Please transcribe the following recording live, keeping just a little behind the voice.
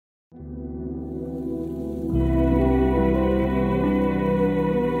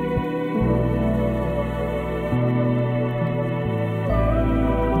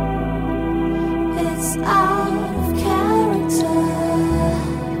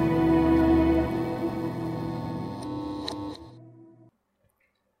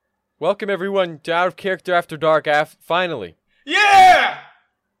Welcome everyone to Out of Character After Dark. Finally, Yeah!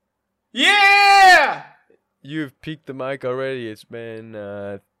 Yeah! you've peaked the mic already. It's been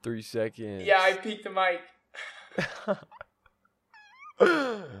 3 seconds. Yeah, I peeked the mic.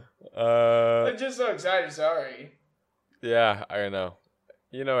 uh, I'm just so excited, sorry. yeah, I know.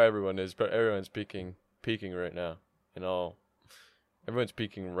 You know everyone is, but everyone's peaking right now. Everyone's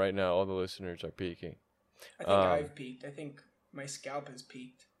peaking right now. All the listeners are peaking. I think I've peaked. I think my scalp has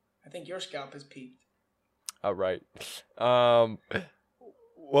peaked. I think your scalp has peaked. All right. What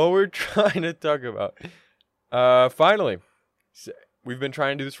we're trying to talk about. Finally, we've been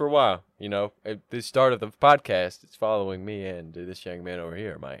trying to do this for a while. You know, at the start of the podcast, it's following me and this young man over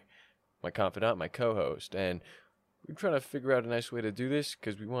here, my confidant, my co-host, and we're trying to figure out a nice way to do this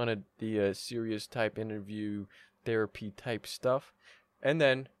because we wanted the serious type interview, therapy type stuff, and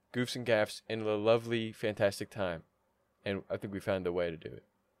then goofs and gaffs in a lovely, fantastic time. And I think we found a way to do it.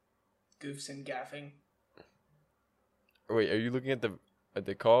 Goofs and gaffing. Wait, are you looking at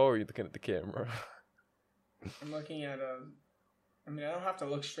the call or are you looking at the camera? I'm looking at I don't have to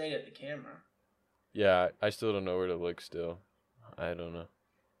look straight at the camera. Yeah, I still don't know where to look still. I don't know.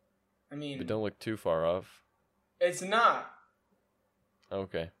 But don't look too far off. It's not.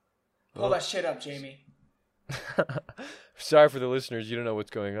 Okay. Pull that shit up, Jamie. Sorry for the listeners, you don't know what's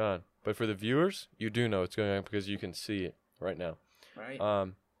going on. But for the viewers, you do know what's going on because you can see it right now.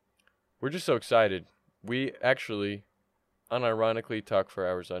 Right. We're just so excited. We actually, unironically, talk for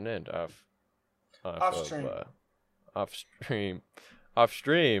hours on end off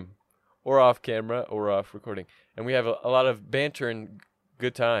stream, or off camera, or off recording, and we have a lot of banter and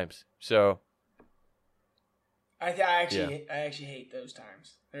good times. So, I actually hate those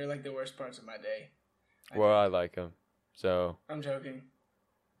times. They're like the worst parts of my day. I like them. So I'm joking.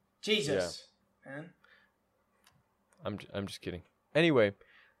 Jesus, man. I'm just kidding. Anyway,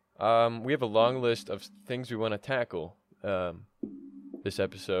 we have a long list of things we want to tackle this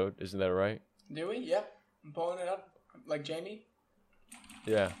episode. Isn't that right? Do we? Yep. I'm pulling it up like Jamie.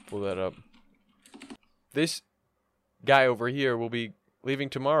 Yeah, pull that up. This guy over here will be leaving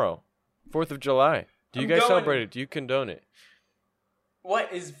tomorrow, 4th of July. Do you guys celebrate it? Do you condone it?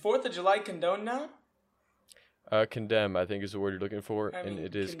 What, is 4th of July condoned now? Condemn, I think is the word you're looking for, and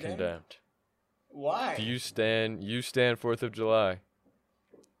it is condemned. Why? Do you stand 4th of July?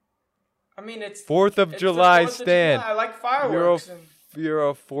 I mean, it's 4th of July stand. I like fireworks. You're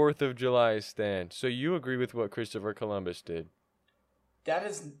a 4th of July stand. So you agree with what Christopher Columbus did? That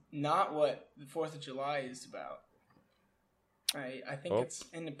is not what the 4th of July is about. I think it's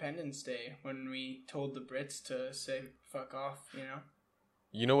Independence Day when we told the Brits to say fuck off, you know?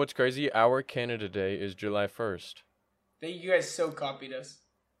 You know what's crazy? Our Canada Day is July 1st. You guys so copied us.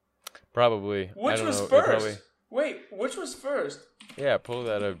 Probably. Which was first? Wait, which was first? Yeah, pull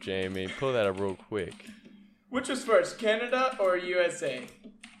that up, Jamie. Pull that up real quick. Which was first, Canada or USA?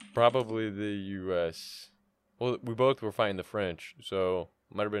 Probably the U.S. Well, we both were fighting the French, so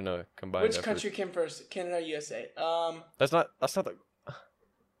might have been a combined Which effort. country came first, Canada or USA? That's not the...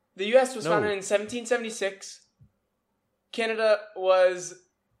 The U.S. was founded in 1776. Canada was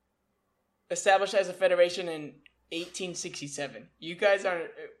established as a federation in 1867. You guys are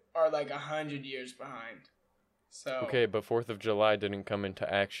like 100 years behind. So Okay, but 4th of July didn't come into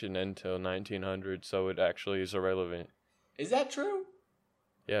action until 1900, so it actually is irrelevant. Is that true?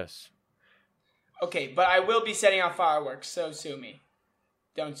 Yes. Okay, but I will be setting off fireworks, so sue me.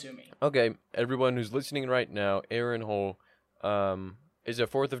 Don't sue me. Okay, everyone who's listening right now, Aaron Hole is a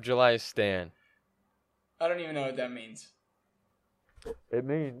 4th of July stan. I don't even know what that means. It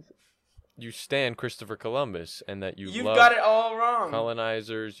means you stan Christopher Columbus and that You've love got it all wrong.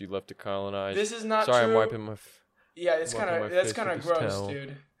 colonizers, you love to colonize. This is not Sorry, true. I'm wiping my Yeah, that's kind of face with this gross, towel.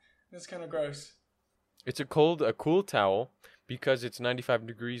 dude. That's kind of gross. It's a cool towel because it's 95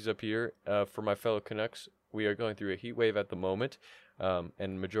 degrees up here. For my fellow Canucks, we are going through a heat wave at the moment,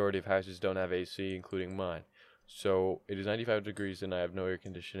 and majority of houses don't have AC, including mine. So it is 95 degrees and I have no air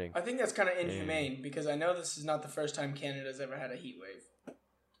conditioning. I think that's kind of inhumane because I know this is not the first time Canada's ever had a heat wave.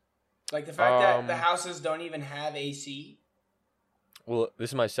 Like the fact that the houses don't even have AC. Well,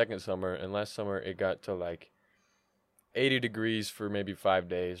 this is my second summer, and last summer it got to like 80 degrees for maybe 5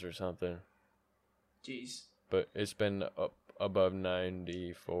 days or something. Jeez. But it's been up above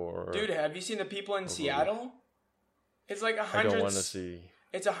 94. Dude, have you seen the people in Seattle? It's like 100. I don't want to see.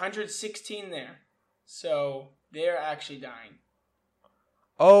 It's 116 there. So they're actually dying.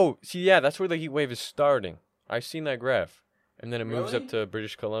 Oh, see, yeah, that's where the heat wave is starting. I've seen that graph. And then it moves Really? up to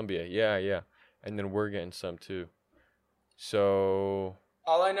British Columbia. Yeah. And then we're getting some too. So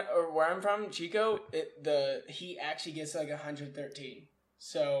All I know, or where I'm from, Chico, the heat actually gets like 113.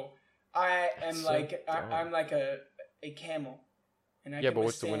 So I am That's so like dumb. I'm like a camel, and I Yeah, can but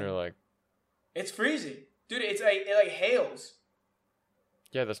what's the withstand. winter like? It's freezing, dude. It like hails.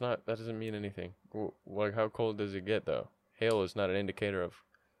 Yeah, that doesn't mean anything. Like, how cold does it get though? Hail is not an indicator of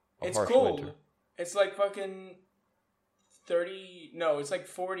a It's harsh cold. winter. It's like fucking 30. No, it's like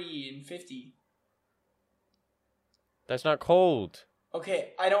 40 and 50. That's not cold.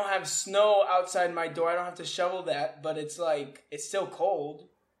 Okay, I don't have snow outside my door. I don't have to shovel that, but it's like it's still cold.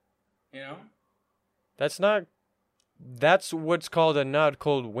 You know? That's what's called a not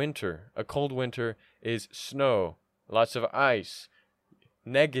cold winter. A cold winter is snow, lots of ice,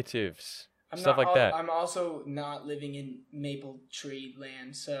 negatives, stuff like that. I'm also not living in Maple Tree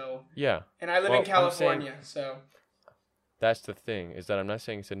Land, so Yeah. and I live in California, so That's the thing, is that I'm not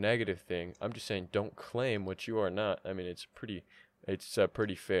saying it's a negative thing. I'm just saying don't claim what you are not. I mean, it's a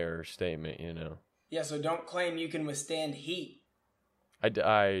pretty fair statement, you know. yeah. So don't claim you can withstand heat.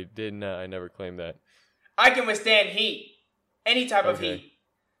 I never claimed that. I can withstand heat, any type of Okay. heat,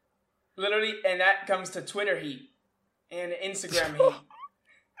 literally, and that comes to Twitter heat and Instagram heat.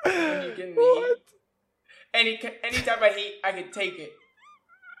 When you get the heat, any type of heat, I can take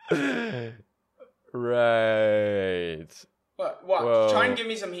it. Right. What? Whoa. Try and give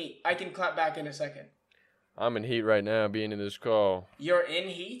me some heat. I can clap back in a second. I'm in heat right now, being in this call. You're in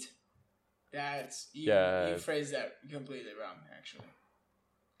heat? That's you. Yeah. You phrased that completely wrong, actually.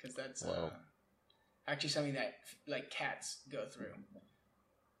 Because that's Wow. actually something that like cats go through.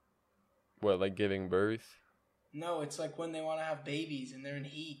 What, like giving birth? No, it's like when they want to have babies and they're in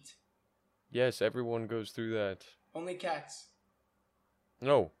heat. Yes, everyone goes through that. Only cats.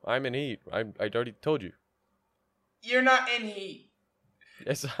 No, I'm in heat. I already told you. You're not in heat.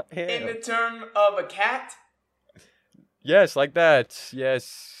 Yes, I am. In the term of a cat. Yes, like that.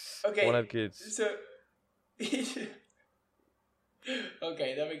 Yes. Okay. One have kids. So.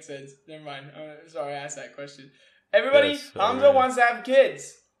 Okay, that makes sense. Never mind. Sorry, I asked that question. Everybody, Yes, Hamza alright. wants to have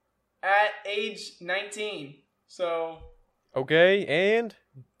kids at age 19. So Okay, and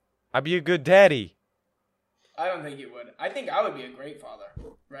I'd be a good daddy. I don't think you would. I think I would be a great father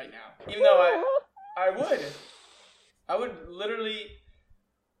right now. Even though I would. I would literally.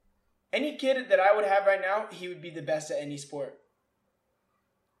 Any kid that I would have right now, he would be the best at any sport.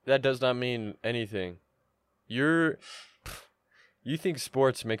 That does not mean anything. You think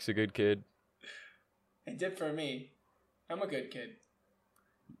sports makes a good kid? It did for me. I'm a good kid.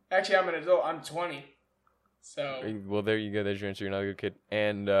 Actually, I'm an adult. I'm 20. So. Well, there you go. There's your answer. You're not a good kid.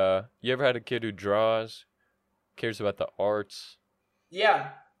 And you ever had a kid who draws, cares about the arts? Yeah.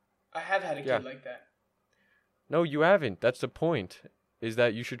 I have had a kid Yeah. like that. No, you haven't. That's the point. Is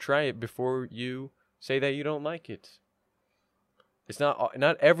that you should try it before you say that you don't like it. It's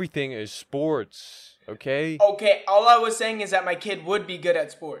not everything is sports, okay? Okay, all I was saying is that my kid would be good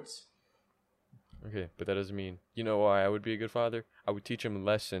at sports. Okay, but that doesn't mean. You know why I would be a good father? I would teach him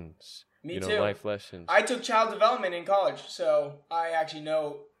lessons. Me you know, too. life lessons. I took child development in college, so I actually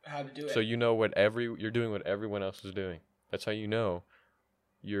know how to do it. So you know you're doing what everyone else is doing. That's how you know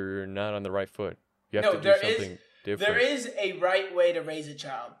you're not on the right foot. You have No, to do there something different. There is a right way to raise a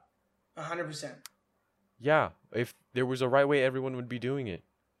child. 100%. Yeah, if there was a right way, everyone would be doing it.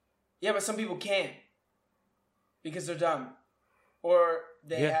 Yeah, but some people can't. Because they're dumb. Or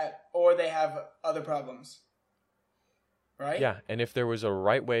they Yeah. have other problems. Right? Yeah, and if there was a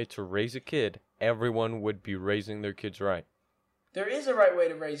right way to raise a kid, everyone would be raising their kids right. There is a right way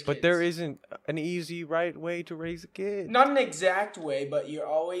to raise kids. But there isn't an easy right way to raise a kid. Not an exact way, but you're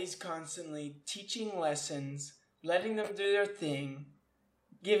always constantly teaching lessons, letting them do their thing,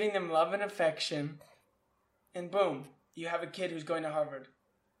 giving them love and affection, and boom, you have a kid who's going to Harvard.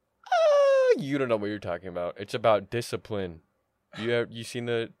 You don't know what you're talking about. It's about discipline. You seen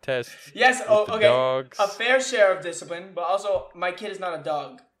the tests? Yes, with oh, the okay. dogs? A fair share of discipline, but also my kid is not a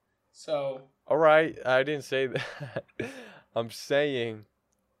dog. So, All right, I didn't say that. I'm saying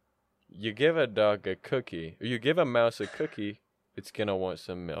you give a dog a cookie, or you give a mouse a cookie, it's gonna want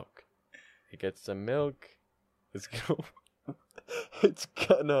some milk. It gets some milk. It's gonna. It's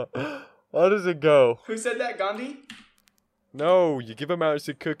gonna. How does it go? who said that, Gandhi? No, you give a mouse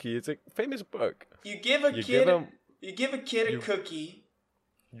a cookie. It's a famous book. You give a You kid give a cookie.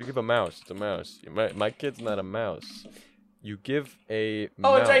 You give a mouse. It's a mouse. My kid's not a mouse. You give a Oh,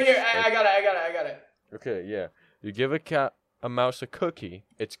 mouse. it's right here. I got it. Okay, yeah. You give a mouse a cookie,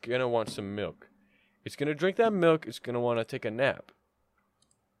 it's gonna want some milk. It's gonna drink that milk, it's gonna wanna take a nap.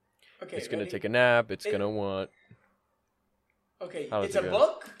 Okay. It's gonna ready? take a nap, it's gonna want Okay, How does it's it a go?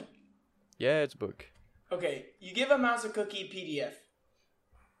 book? Yeah, it's a book. Okay, you give a mouse a cookie PDF.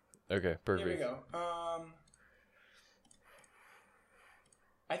 Okay, perfect. Here we go.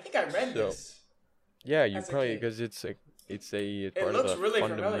 I think I read this. Yeah, you as a probably kid. because it's It part looks of the really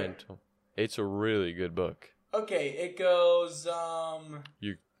fundamental. familiar. It's a really good book. Okay, it goes.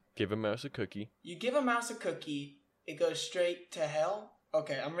 You give a mouse a cookie. You give a mouse a cookie, it goes straight to hell.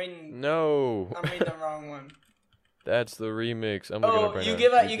 Okay, I'm reading. No, I'm reading the wrong one. that's the remix. I'm looking up right you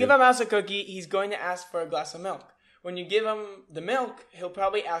now. give a mouse a cookie. He's going to ask for a glass of milk. When you give him the milk, he'll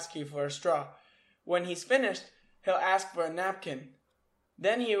probably ask you for a straw. When he's finished, he'll ask for a napkin.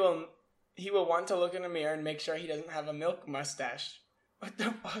 Then he will want to look in the mirror and make sure he doesn't have a milk mustache. What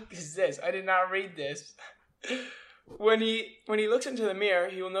the fuck is this? I did not read this. When he looks into the mirror,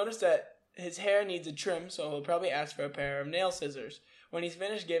 he will notice that his hair needs a trim, so he'll probably ask for a pair of nail scissors. When he's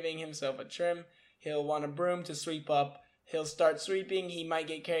finished giving himself a trim, he'll want a broom to sweep up. He'll start sweeping. He might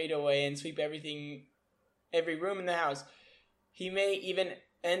get carried away and sweep every room in the house. He may even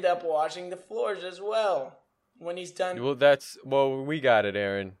end up washing the floors as well. When he's done... Well, we got it,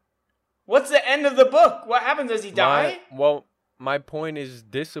 Aaron. What's the end of the book? What happens? Does he die? My point is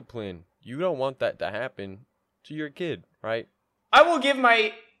discipline. You don't want that to happen to your kid, right? I will give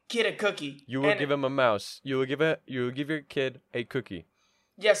my kid a cookie. You will give him a mouse. You will give your kid a cookie.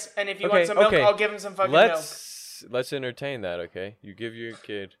 Yes, and if he wants some milk, I'll give him some fucking milk. Let's entertain that, okay? You give your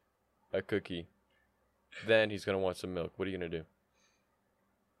kid a cookie. Then he's going to want some milk. What are you going to do?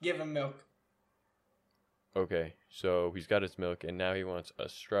 Give him milk. Okay, so he's got his milk, and now he wants a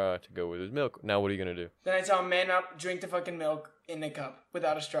straw to go with his milk. Now what are you going to do? Then I tell him, man up, drink the fucking milk in the cup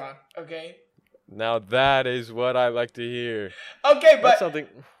without a straw, okay? Now that is what I like to hear. Okay, but That's something...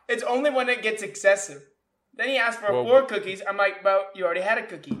 it's only when it gets excessive. Then he asks for 4 cookies. I'm like, well, you already had a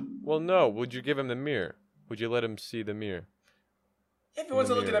cookie. Well, no. Would you give him the mirror? Would you let him see the mirror? If he wants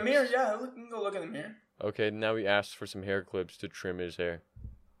to look in the mirror, yeah, he can go look in the mirror. Okay, now he asks for some hair clips to trim his hair.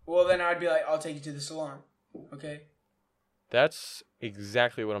 Well, then I'd be like, I'll take you to the salon. Okay? That's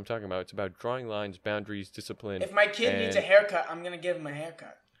exactly what I'm talking about. It's about drawing lines, boundaries, discipline. If my kid needs a haircut, I'm going to give him a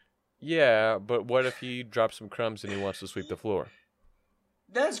haircut. Yeah, but what if he drops some crumbs and he wants to sweep the floor?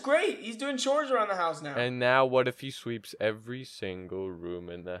 That's great. He's doing chores around the house now. And now what if he sweeps every single room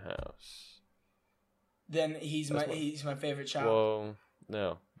in the house? Then he's my favorite child. Well,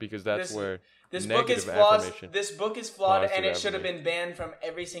 no, because that's where this book is flawed. This book is flawed, and it should have affirmation. been banned from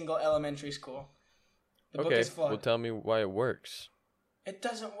every single elementary school. The book is flawed. Well, tell me why it works. It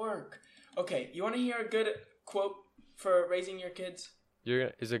doesn't work. Okay, you want to hear a good quote for raising your kids?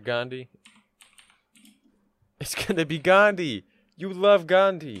 Is it Gandhi? It's gonna be Gandhi. You love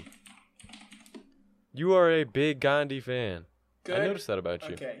Gandhi. You are a big Gandhi fan. Good. I noticed that about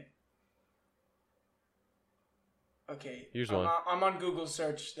you. Okay. Here's one. I'm on Google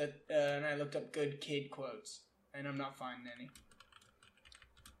search and I looked up good kid quotes, and I'm not finding any.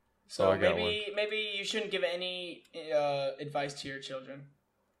 So maybe you shouldn't give any advice to your children.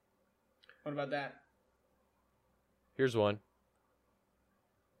 What about that? Here's one.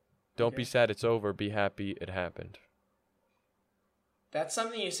 Don't be sad it's over. Be happy it happened. That's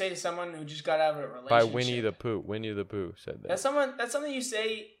something you say to someone who just got out of a relationship. By Winnie the Pooh. Winnie the Pooh said that. That's something you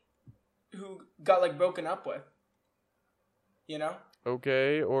say who got like broken up with. You know?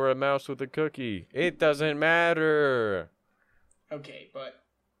 Okay, or a mouse with a cookie. It doesn't matter. Okay, but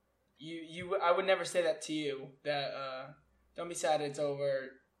I would never say that to you. That don't be sad it's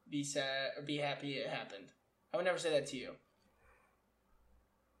over. Be sad or be happy it happened. I would never say that to you.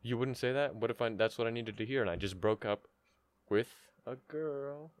 You wouldn't say that? What if that's what I needed to hear and I just broke up with a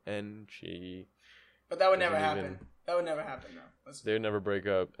girl and she... But that would never happen. That would never happen, though. They would never break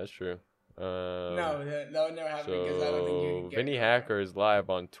up. That's true. No, that would never happen because I don't think you can get Vinny Hacker is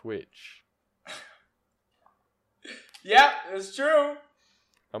live on Twitch. Yeah, it's true.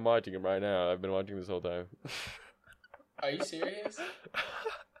 I'm watching him right now. I've been watching this whole time. Are you serious?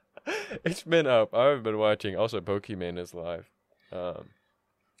 It's been up. I've been watching. Also, Pokemon is live.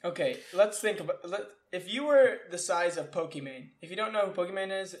 Okay, let's think about... If you were the size of Pokemon, if you don't know who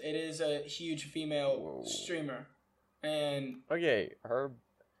Pokemon is, it is a huge female streamer. And... Okay,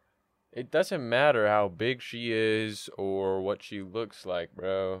 it doesn't matter how big she is or what she looks like,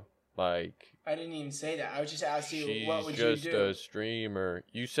 bro. Like... I didn't even say that. I was just asking you, what would you do? She's just a streamer.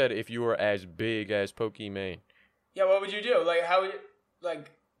 You said if you were as big as Pokemon. Yeah, what would you do? Like, how would you...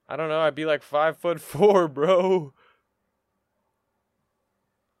 Like... I don't know. I'd be like 5'4", bro.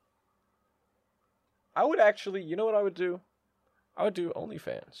 I would actually, you know what I would do? I would do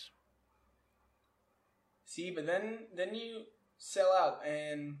OnlyFans. See, but then you sell out,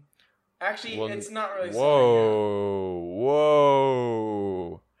 and actually, it's not really Whoa.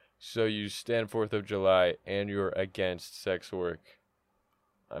 So you stand 4th of July, and you're against sex work.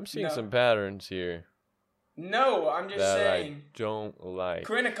 I'm seeing some patterns here. No, I'm just that saying. I don't like.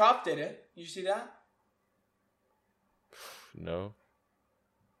 Corinna Kopf did it. You see that? No.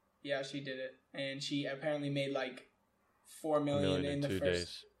 Yeah, she did it, and she apparently made like $4 million in the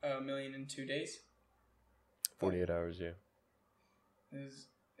first million in 2 days. 48 hours, yeah.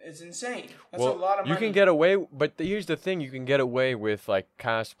 It's insane. That's well, a lot of money. You can get away, but here's the thing: you can get away with like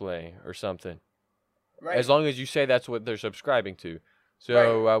cosplay or something, right? As long as you say that's what they're subscribing to.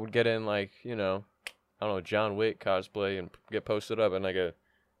 So I would get in like I don't know, John Wick cosplay and get posted up in like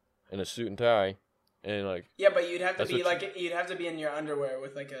in a suit and tie, and like. Yeah, but you'd have to be like you'd have to be in your underwear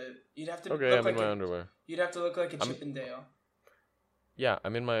with like a you'd have to. Okay, look I'm like in my underwear. You'd have to look like a Chippendale. Yeah,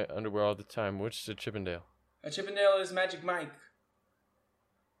 I'm in my underwear all the time. What's a Chippendale? A Chippendale is Magic Mike.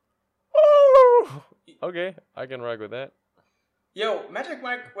 Oh! Okay, I can rock with that. Yo, Magic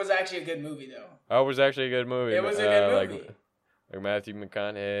Mike was actually a good movie, though. Oh, it was actually a good movie. It was a good movie. Like Matthew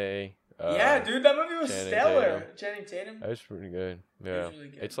McConaughey. Yeah, dude, that movie was stellar. Channing Tatum. That was pretty good. Yeah, it was really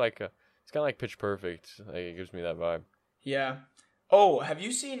good. It's like it's kind of like Pitch Perfect. Like it gives me that vibe. Yeah. Oh, have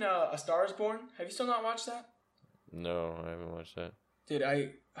you seen A Star Is Born? Have you still not watched that? No, I haven't watched that. Dude,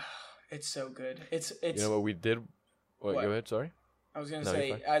 it's so good. It's. You know what we did? What? Go ahead. Sorry. I was gonna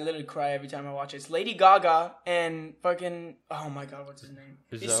say I literally cry every time I watch it. It's Lady Gaga and fucking oh my god, what's his name?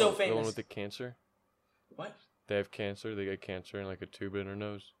 He's so famous. The one with the cancer? What? They have cancer. They got cancer in like a tube in her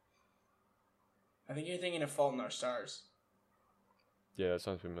nose. I think you're thinking of Fault in Our Stars. Yeah, that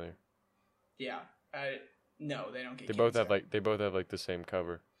sounds familiar. Yeah, no, they don't get. They cancer. both have like the same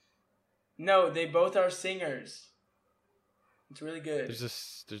cover. No, they both are singers. It's really good.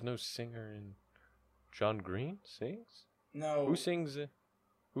 There's no singer in. John Green sings. No. Who sings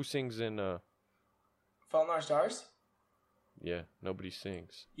in Fault in Our Stars? Yeah, nobody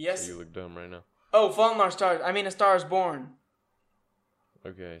sings. Yes. So you look dumb right now. Oh, Fault in Our Stars. I mean, A Star Is Born.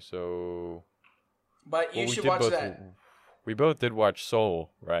 Okay, so. But you should watch that. We both did watch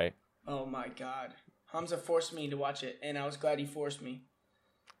Soul, right? Oh my god. Hamza forced me to watch it, and I was glad he forced me.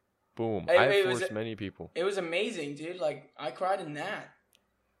 Boom. I forced many people. It was amazing, dude. Like, I cried in that.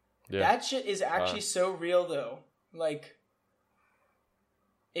 Yeah. That shit is actually so real, though. Like,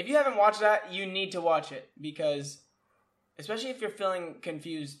 if you haven't watched that, you need to watch it. Because, especially if you're feeling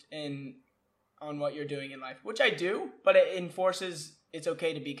confused on what you're doing in life. Which I do, but it enforces it's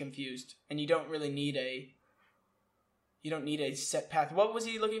okay to be confused. And you don't really need a set path. What was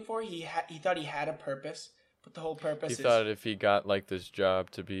he looking for? He thought he had a purpose. But the whole purpose is... He thought if he got, like, this job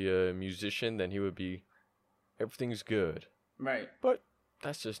to be a musician, then he would be... Everything's good. Right. But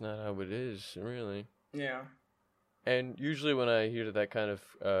that's just not how it is, really. Yeah. And usually when I hear that kind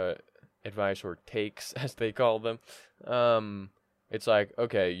of advice or takes, as they call them, it's like,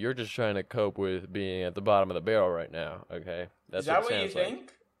 okay, you're just trying to cope with being at the bottom of the barrel right now, okay? That's is that what you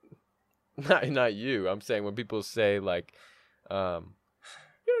think? Not you. I'm saying when people say, like...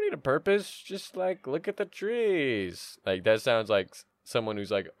 you don't need a purpose. Just like look at the trees. Like that sounds like someone who's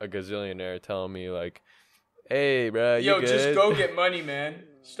like a gazillionaire telling me like, "Hey, bro, you good? Just go get money, man.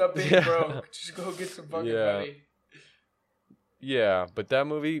 Stop being broke. Just go get some fucking money." Yeah, but that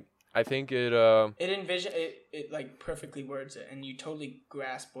movie, I think it like perfectly words it, and you totally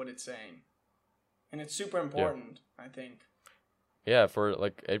grasp what it's saying, and it's super important. I think. Yeah, for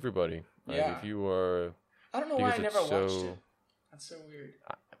like everybody. Like, yeah. If you are. I don't know why I never watched it. That's so weird.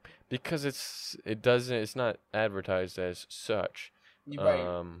 Because it's not advertised as such. You're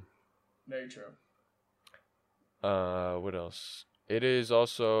right. Very true. What else? It is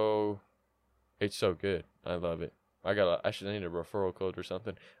also, it's so good. I love it. I need a referral code or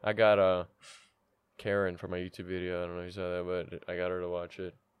something. I got Karen from my YouTube video. I don't know if you saw that, but I got her to watch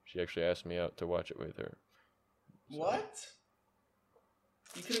it. She actually asked me out to watch it with her. So. What?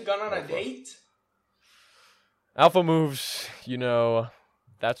 You could have gone on a date? Alpha moves,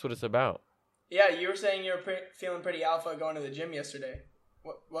 that's what it's about. Yeah, you were saying you were feeling pretty alpha going to the gym yesterday.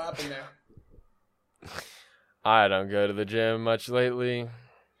 What happened there? I don't go to the gym much lately.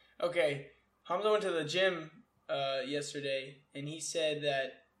 Okay, Hamza went to the gym yesterday, and he said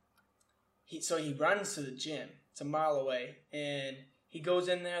that he runs to the gym. It's a mile away, and he goes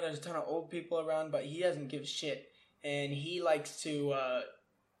in there. There's a ton of old people around, but he doesn't give a shit, and he likes to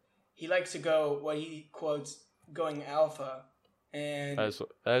go what he quotes. Going alpha, and that's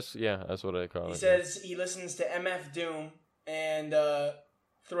what I call it. He says he listens to MF Doom and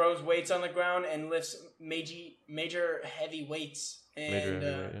throws weights on the ground and lifts major heavy weights,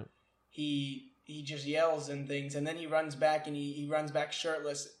 and he just yells and things, and then he runs back and he runs back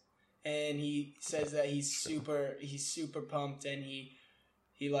shirtless, and he says that he's super pumped, and he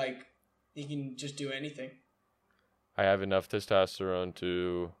can just do anything. I have enough testosterone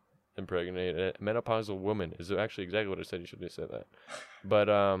to impregnate a menopausal woman is actually exactly what I said. You should have said that. But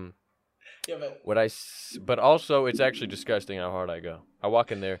Yeah, but but also it's actually disgusting how hard I go. I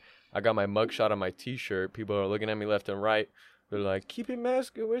walk in there, I got my mugshot on my T-shirt. People are looking at me left and right. They're like, "Keep your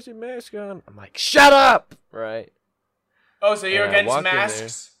mask on. Where's your mask on?" I'm like, "Shut up!" Right? oh, so you're And I against walk in there.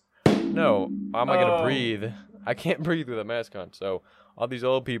 masks? No, how am I gonna Oh. breathe? I can't breathe with a mask on. So all these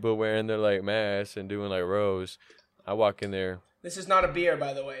old people wearing their like masks and doing like rows. I walk in there. This is not a beer,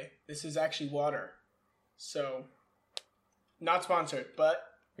 by the way. This is actually water. So, not sponsored, but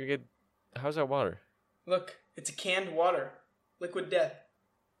You get. How's that water? look, it's a canned water. Liquid death.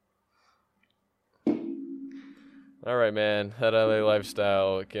 All right, man. That LA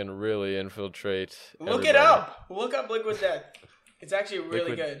lifestyle can really infiltrate. Look it everybody. up. Look up Liquid Death. It's actually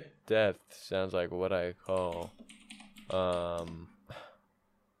really Liquid good. Death sounds like what I call.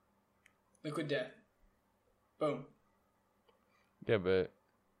 Liquid Death. Boom. Yeah, but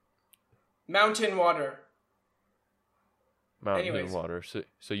Mountain water. mountain Anyways. water.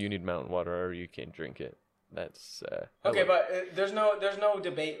 So you need mountain water, or you can't drink it. That's Okay, but there's no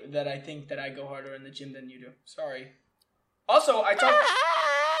debate that I think that I go harder in the gym than you do. Sorry. Also, I talked.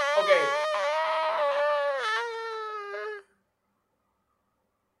 Okay.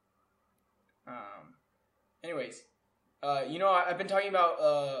 Anyways, I've been talking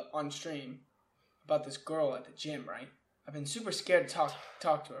about on stream about this girl at the gym, right? I've been super scared to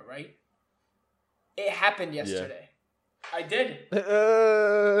talk to her, right? It happened yesterday. I did.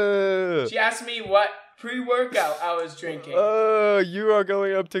 She asked me what pre-workout I was drinking. You are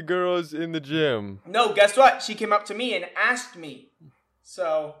going up to girls in the gym. No, guess what? She came up to me and asked me.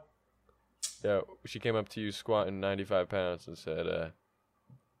 So. Yeah, she came up to you squatting 95 pounds and said,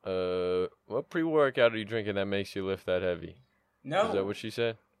 what pre-workout are you drinking that makes you lift that heavy? No. Is that what she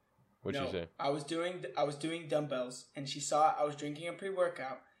said? What'd no, she say? I was doing dumbbells, and she saw I was drinking a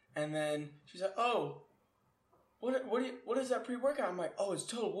pre-workout, and then she's like, "Oh, what is that pre-workout?" I'm like, "Oh, it's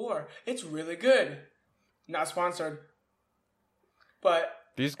Total War. It's really good." Not sponsored, but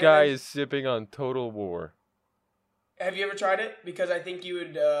This guy is sipping on Total War. have you ever tried it? Because I think you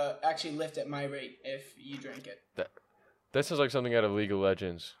would actually lift at my rate if you drank it. That sounds like something out of League of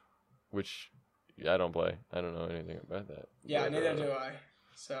Legends, which I don't play. I don't know anything about that. Yeah, But, neither do I.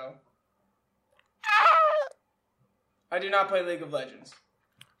 So I do not play League of Legends.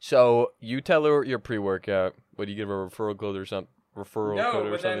 So you tell her your pre-workout. What do you give her a referral code or something? No, Code or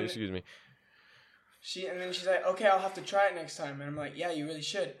but something? then- Excuse me. And then she's like, "Okay, I'll have to try it next time." And I'm like, "Yeah, you really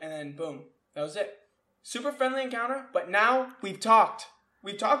should." And then boom, that was it. Super friendly encounter, but now we've talked.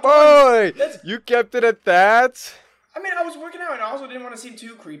 We've talked. Boy, Let's- you kept it at that. I mean, I was working out, and I also didn't want to seem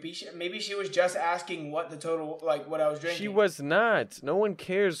too creepy. Maybe she was just asking what the total, like, what I was drinking. She was not. No one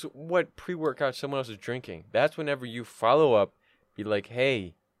cares what pre-workout someone else is drinking. That's whenever you follow up, be like,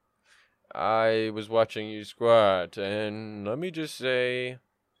 "Hey, I was watching you squat, and let me just say,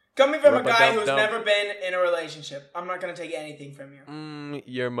 Coming from a guy who's Rub-a-dub-dub. never been in a relationship, I'm not gonna take anything from you.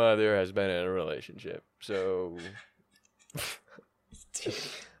 your mother has been in a relationship, so."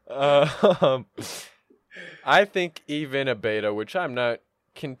 I think even a beta, which I'm not,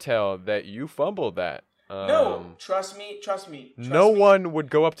 can tell that you fumbled that. No, trust me. No one would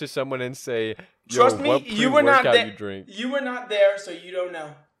go up to someone and say, "Yo, Trust me, what you were not pre-workout there. you drink?" You were not there, so you don't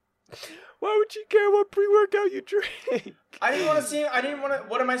know. Why would you care what pre-workout you drink? I didn't want to see. I didn't want to.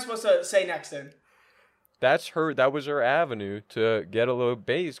 What am I supposed to say next then? That was her avenue to get a little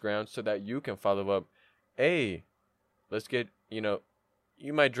base ground so that you can follow up. Hey, let's get,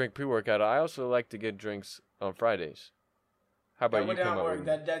 you might drink pre-workout. I also like to get drinks on Fridays. How about That would you come not up work.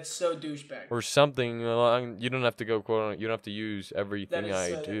 with That's so douchebag. or something along? You don't have to go quote. You don't have to use everything is I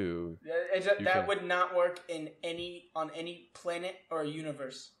so- do. That can- would not work on any planet or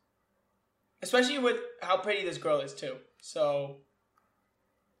universe. Especially with how pretty this girl is too. So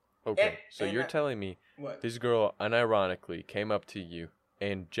Okay, so and you're that- telling me what? this girl unironically came up to you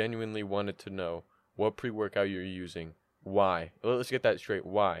and genuinely wanted to know what pre-workout you're using. Why? Let's get that straight.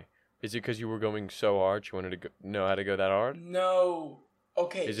 Why? Is it because you were going so hard? She wanted to know how to go that hard? No.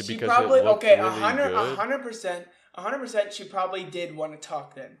 Okay. Is it she because probably it looked okay. really good? 100%. She probably did want to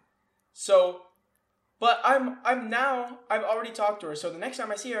talk then. So, but I've already talked to her. So the next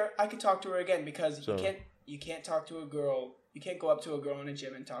time I see her, I could talk to her again because you can't talk to a girl. You can't go up to a girl in a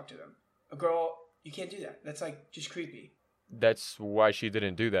gym and talk to them. A girl, you can't do that. That's like just creepy. That's why she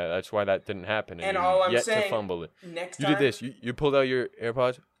didn't do that. That's why that didn't happen. And you all I'm yet saying, to fumble it. Next You time, did this. You pulled out your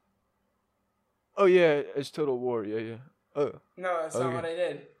AirPods. Oh yeah, it's Total War. Yeah. Oh. No, that's not Okay. what I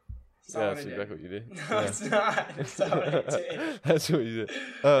did. It's not Yeah, what that's I did. exactly what you did. No, it's not. It's not what I did. That's what you did.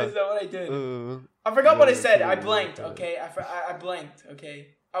 That's not what I did. I forgot what I said. I blanked. Okay, I blanked. Okay,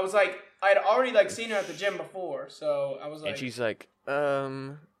 I was like, I'd already like seen her at the gym before, so I was like. And she's like,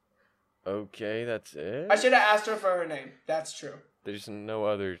 okay, that's it. I should have asked her for her name. That's true. There's no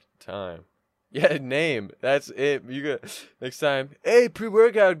other time. Yeah, name. That's it. You got next time. Hey,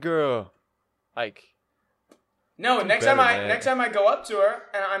 pre-workout girl. Like. No, next time I go up to her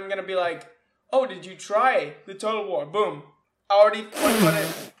and I'm gonna be like, oh, did you try the Total War? Boom. I already put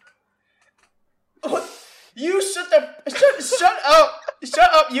it. What? You shut up. Shut up.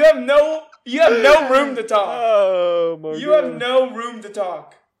 You have no room to talk. Oh my god. You have no room to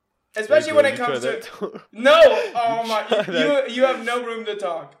talk. Especially when it comes to no. Oh my. You have no room to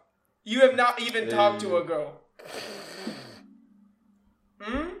talk. You have not even talked to a girl.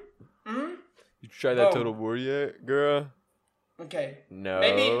 You tried that Total War yet, girl? Okay. No.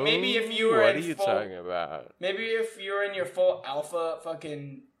 Maybe if you were what are you talking about? Maybe if you're in your full alpha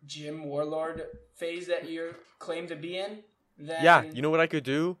fucking gym warlord phase that you claim to be in, then yeah. You know what I could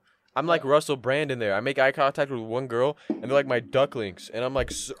do? I'm like Russell Brand in there. I make eye contact with one girl, and they're like my ducklings, and I'm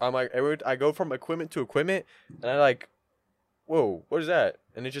like I go from equipment to equipment, and I like, whoa, what is that?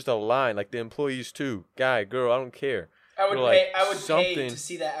 And it's just a line, like the employees too, guy, girl, I don't care. I would pay to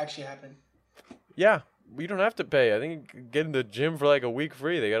see that actually happen. Yeah, you don't have to pay. I think you can get in the gym for like a week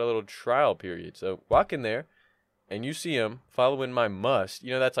free. They got a little trial period. So walk in there, and you see them following my must.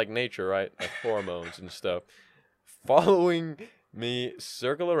 You know, that's like nature, right? Like hormones and stuff. Following me,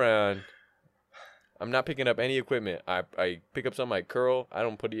 circle around. I'm not picking up any equipment. I pick up some of my curl. I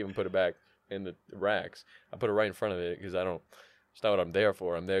don't even put it back in the racks. I put it right in front of it because I don't. It's not what I'm there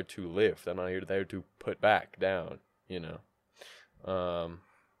for. I'm there to lift. I'm not there to put back down. You know.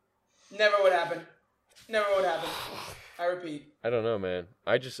 Never would happen. Never would happen. I repeat. I don't know, man.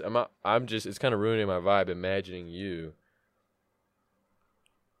 I'm just. It's kind of ruining my vibe imagining you.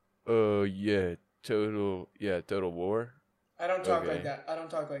 Yeah, Total War. I don't talk like that.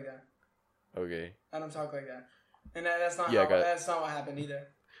 Okay. I don't talk like that. And that's not that's not what happened either.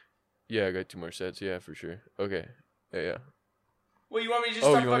 Yeah, I got 2 more sets. Yeah, for sure. Okay. Yeah. Well, you want me to just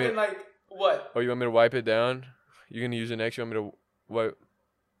start fucking like what? Oh, you want me to wipe it down? You gonna use it next? You want me to wipe?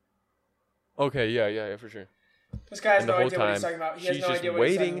 Okay, yeah, for sure. This guy has no idea what he's talking about. He has no idea what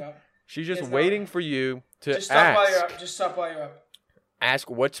he's talking about. She's just waiting for you to just stop while you're up. Just stop while you're up. Ask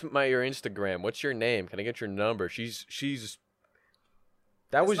what's your Instagram? What's your name? Can I get your number? She's.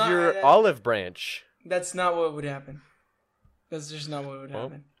 That was your olive branch. That's not what would happen. That's just not what would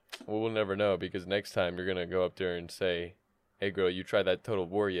happen. Well, we'll never know because next time you're gonna go up there and say, "Hey, girl, you tried that Total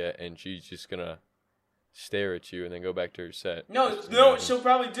War yet?" And she's just gonna stare at you and then go back to her set. No, what she'll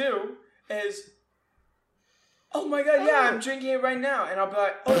probably do is, oh my god, yeah, I'm drinking it right now. And I'll be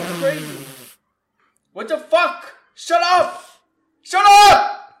like, oh, it's crazy. What the fuck? Shut up! Shut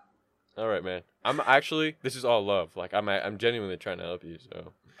up! All right, man. This is all love. Like, I'm genuinely trying to help you,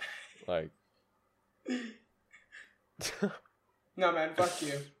 so, like. No, man, fuck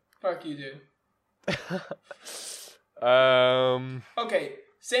you. Fuck you, dude. Okay,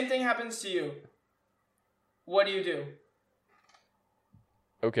 same thing happens to you. What do you do?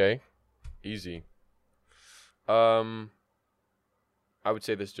 Okay. Easy. I would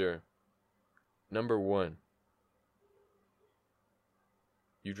say this to her. Number 1.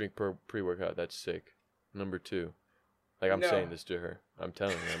 You drink pre-workout. That's sick. Number 2. Like, I'm saying this to her. I'm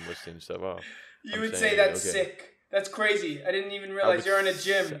telling her. I'm listing stuff off. You would say that's sick. That's crazy. I didn't even realize you're in a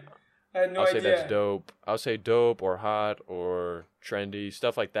gym. I had no idea. I'll say that's dope. I'll say dope or hot or trendy.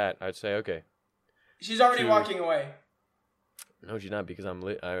 Stuff like that. I'd say, okay. She's already walking away. No, she's not because I'm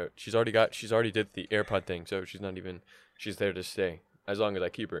lit. She's already did the AirPod thing, so she's there to stay as long as I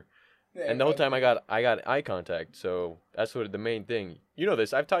keep her. Yeah, and the whole time I got eye contact, so that's what the main thing. You know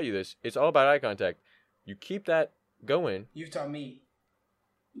this. I've taught you this. It's all about eye contact. You keep that going. You've taught me.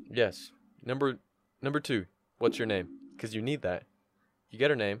 Yes. Number 2. What's your name? Because you need that. You get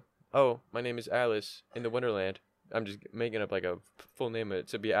her name. Oh, my name is Alice in the Wonderland. I'm just making up like a full name. It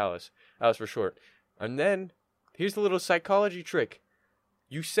to be Alice. Alice for short. And then here's the little psychology trick.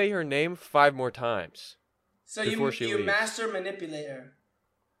 You say her name 5 more times. So you master manipulate her.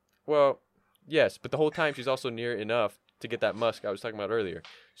 Well, yes, but the whole time she's also near enough to get that musk I was talking about earlier.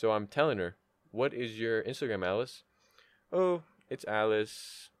 So I'm telling her, what is your Instagram, Alice? Oh, it's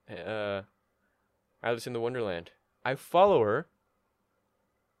Alice. Alice in the Wonderland. I follow her.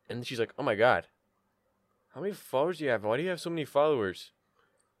 And she's like, oh my god. How many followers do you have? Why do you have so many followers?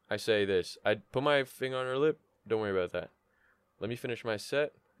 I say this. I put my finger on her lip. Don't worry about that. Let me finish my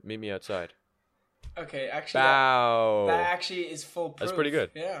set. Meet me outside. Okay, actually, Bow. that actually is foolproof. That's pretty good.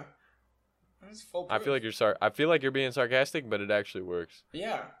 Yeah. That's full I proof. feel like you're being sarcastic, but it actually works.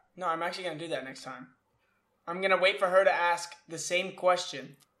 Yeah. No, I'm actually gonna do that next time. I'm gonna wait for her to ask the same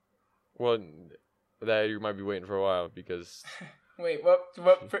question. Well, that you might be waiting for a while because. Wait, what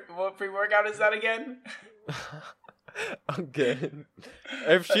pre-workout is that again? Okay.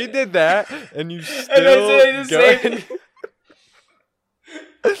 If she did that and you still And I say the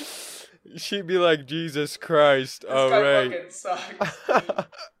same, she'd be like, Jesus Christ! This All guy right. fucking sucks.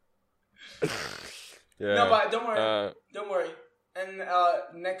 Yeah. No, but don't worry. Don't worry. And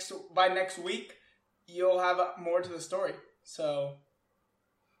by next week, you'll have more to the story. So.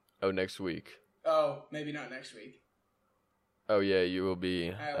 Oh, next week. Oh, maybe not next week. Oh yeah, you will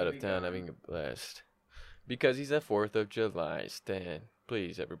be I will out of be town gone. having a blast. Because he's a 4th of July stand.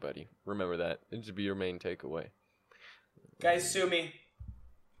 Please, everybody, remember that. It should be your main takeaway. Guys, sue me.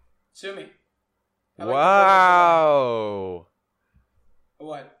 Sue me. I like the 4th of Wow. July.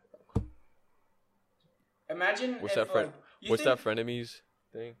 What? Imagine What's if, that friend? like, you What's think- that frenemies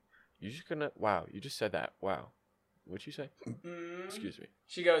thing? You just gonna? Wow, you just said that. Wow. What'd you say? Mm. Excuse me.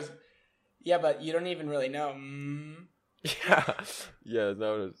 She goes, yeah, but you don't even really know. Yeah. Yeah.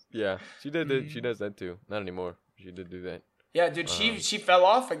 No. Yeah. She did. She does that too. Not anymore. She did do that. Yeah, dude, she fell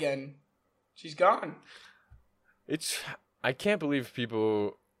off again. She's gone. I can't believe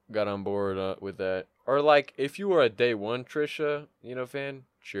people got on board with that. Or like, if you were a day one Trisha, fan,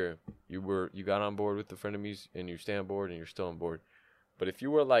 sure, you got on board with the frenemies and you stay on board and you're still on board. But if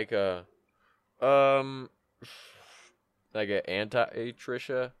you were like a anti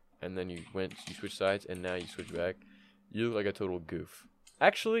Trisha and then you switched sides and now you switch back, you look like a total goof.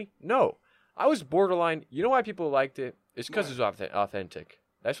 Actually, no, I was borderline. You know why people liked it? It's because it's authentic.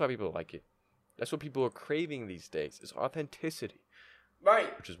 That's why people like it. That's what people are craving these days. It's authenticity.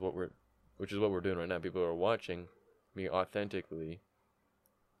 Right. Which is what we're doing right now. People are watching me authentically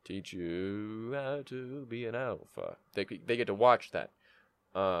teach you how to be an alpha. They get to watch that,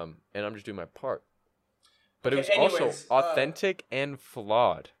 and I'm just doing my part. But Okay, it was anyways, also authentic and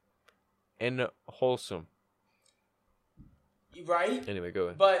flawed, and wholesome. Right. Anyway, go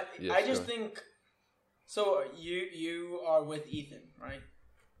ahead. But Yes, I just go ahead. think. So you are with Ethan, right?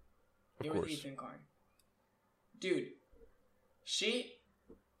 You're Of course. with Ethan Klein. Dude, she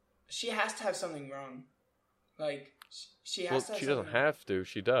has to have something wrong. Like, she has to have She something doesn't have to.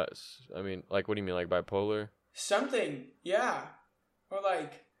 She does. I mean, like, what do you mean, like bipolar? something, yeah. Or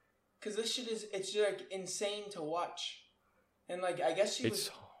like, because this shit it's like insane to watch. And like, I guess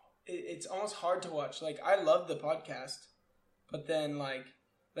it's almost hard to watch. Like, I love the podcast. But then like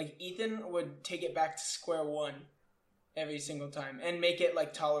Ethan would take it back to square one every single time and make it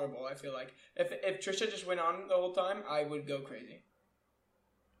like tolerable. I feel like if Trisha just went on the whole time, I would go crazy.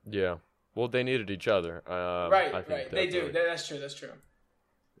 Yeah. Well, they needed each other. Right. I think They do. definitely. That's true.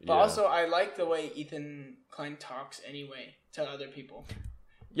 But Yeah. also, I like the way Ethan Klein talks anyway to other people.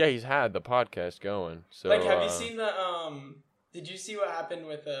 Yeah, he's had the podcast going. So Like, have you seen the Did you see what happened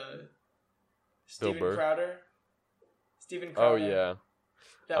with Steven Burr? Crowder? Steven Crowder. Oh yeah,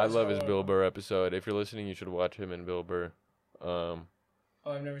 That I was love his Bill horrible. Burr episode. If you're listening, you should watch him and Bill Burr. Oh,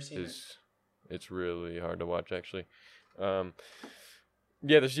 I've never seen it. It's really hard to watch actually.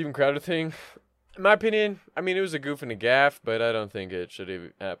 Yeah, the Steven Crowder thing. In my opinion, I mean it was a goof and a gaff, but I don't think it should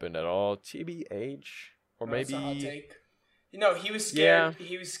have happened at all. TBH, or Oh, that's maybe a hot take. He was scared. Yeah.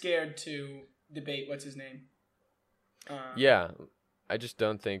 He was scared to debate what's his name. Yeah, I just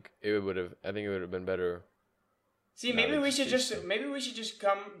don't think it would have. I think it would have been better. See, maybe we should just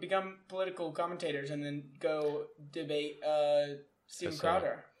become political commentators and then go debate Steven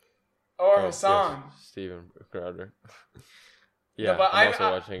Crowder or Hassan. Yes, Steven Crowder. Yeah, no, but I'm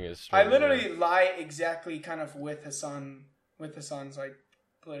also watching his stream. I literally lie exactly kind of with Hassan's like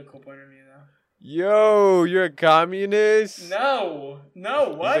political point of view though. Yo, you're a communist? No,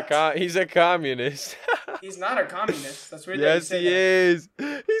 what? He's a communist. He's not a communist. That's weird. Yes, he is.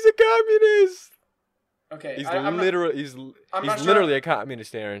 He's a communist. Okay, He's I'm literally a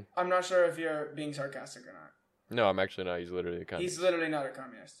communist, Aaron. I'm not sure if you're being sarcastic or not. No, I'm actually not. He's literally a communist. He's literally not a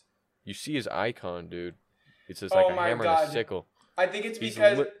communist. You see his icon, dude. It's just like a hammer and a sickle. I think it's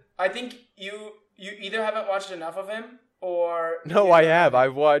because I think you either haven't watched enough of him or no, I have.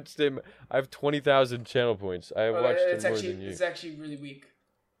 I've watched him. I have 20,000 channel points. I have watched him more than you. It's actually really weak.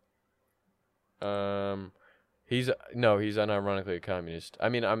 He's unironically a communist. I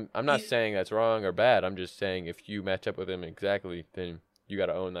mean, I'm not saying that's wrong or bad. I'm just saying if you match up with him exactly, then you got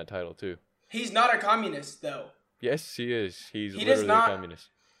to own that title too. He's not a communist though. Yes, he is. He does not, a communist.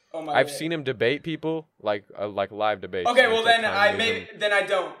 Oh my! I've seen him debate people like live debates. Okay, well then I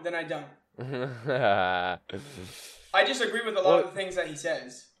don't. I disagree with a lot of the things that he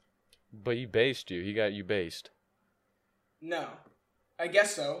says. But he based you. He got you based. No. I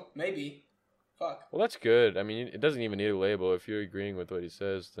guess so. Maybe. Fuck. Well, that's good. I mean, it doesn't even need a label. If you're agreeing with what he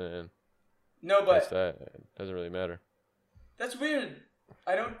says, then no, that's but that. It doesn't really matter. That's weird.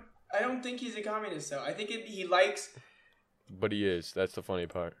 I don't think he's a communist though. I think he likes. But he is. That's the funny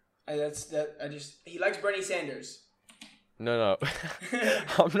part. He likes Bernie Sanders. No.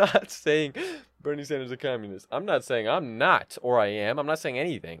 I'm not saying Bernie Sanders is a communist. I'm not saying I'm not, or I am. I'm not saying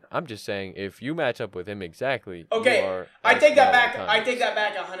anything. I'm just saying if you match up with him exactly, okay, you are I take that back. I take that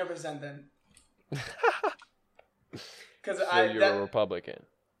back 100% then. Because so you're a Republican.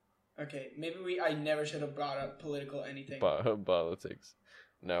 Okay, maybe I never should have brought up political anything. Politics.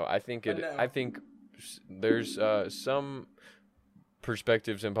 No, I think it. No. I think there's some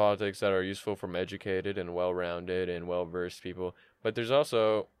perspectives in politics that are useful from educated and well-rounded and well-versed people, but there's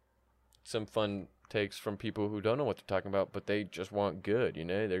also some fun takes from people who don't know what they're talking about, but they just want good. You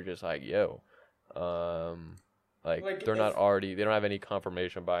know, they're just like, yo, like they're not already. They don't have any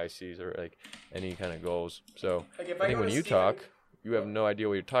confirmation biases or like any kind of goals. So I think when you talk, you have no idea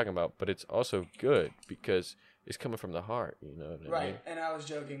what you're talking about, but it's also good because it's coming from the heart, you know what I mean? And I was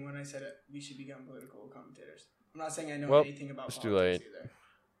joking when I said it. We should become political commentators. I'm not saying I know anything about politics too late. either.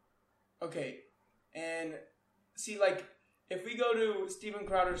 Okay, and see, like, if we go to Steven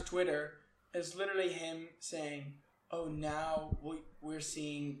Crowder's Twitter, it's literally him saying, "Oh, now we're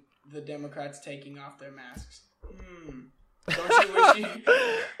seeing the Democrats taking off their masks." Don't you wish you?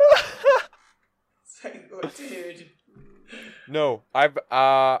 It's like, oh, dude. No, I've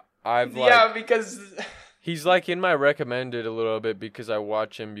yeah, because he's like in my recommended a little bit because I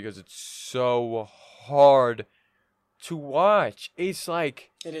watch him because it's so hard to watch. It's like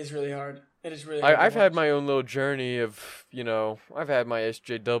it is really hard. It is really hard. I've had my own little journey of, you know, I've had my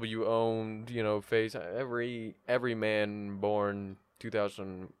SJW owned, you know, phase. Every man born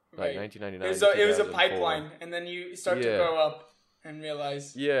 2000 like 1999. It was a pipeline, and then you start to grow up and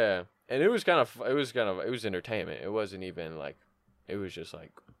realize. Yeah. And it was entertainment. It wasn't even like, it was just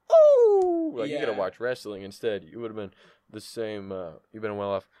like, oh, like you gotta watch wrestling instead. You would have been the same. You've been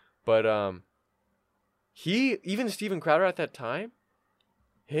well off. But even Steven Crowder at that time,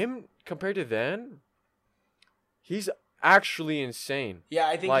 him compared to then, he's actually insane. Yeah,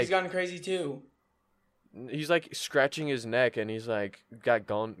 I think he's gone crazy too. He's like scratching his neck, and he's like got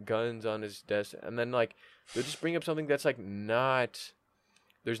guns on his desk, and then like they'll just bring up something that's like not.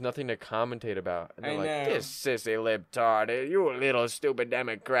 There's nothing to commentate about. And they're like, this sissy libtard, you little stupid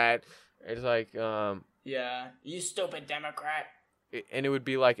Democrat. It's like, yeah, you stupid Democrat. And it would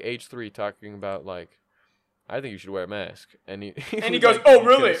be like H3 talking about, like, I think you should wear a mask. And he goes, like, oh,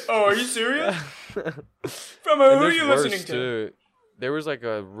 really? Oh, are you serious? From who are you listening to? Too. There was, like,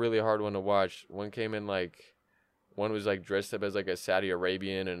 a really hard one to watch. One came in, like, one was, like, dressed up as, like, a Saudi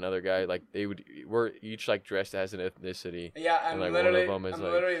Arabian, and another guy, like, were each, like, dressed as an ethnicity. Yeah, I'm literally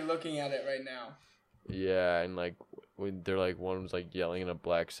looking at it right now. Yeah, and, like, when they're, like, one was, like, yelling in a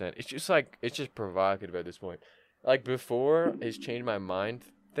black accent. It's just, like, it's just provocative at this point. Like, before his change my mind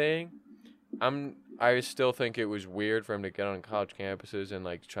thing, I still think it was weird for him to get on college campuses and,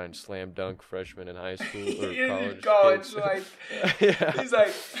 like, try and slam dunk freshmen in high school or college. Like, yeah. He's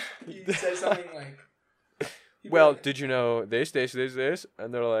like, he says something like, well, did you know this?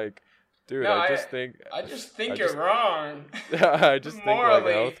 And they're like, dude, no, I just think you're wrong. I just think, like,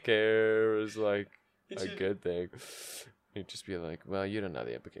 healthcare is, like, a good thing. You'd just be like, well, you don't know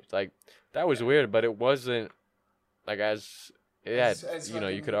the implications. Like, that was weird, but it wasn't, like, as you know,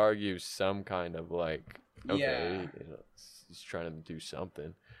 you could argue some kind of, like, okay, you know, he's trying to do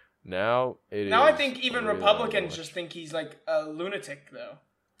something. Now I think even Republicans just think he's, like, a lunatic, though.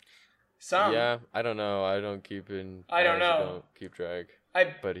 Some. Yeah, I don't know. I don't keep track.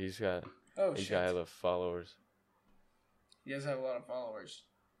 But he's got a lot of followers. He does have a lot of followers.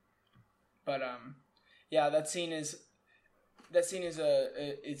 But yeah, that scene is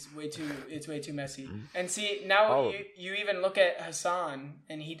it's way too messy. And see, now you even look at Hassan,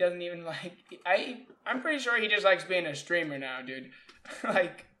 and he doesn't even like. I'm pretty sure he just likes being a streamer now, dude.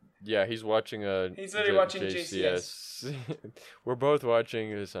 Like. Yeah, he's watching He's literally watching JCS. We're both watching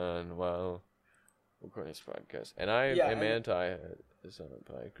Hassan while recording this podcast, and I am anti Hassan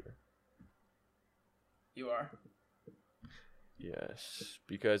Piker. You are. Yes,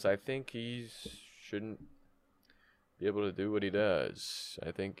 because I think he shouldn't be able to do what he does.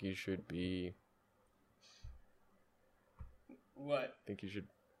 I think he should be. What? I think he should.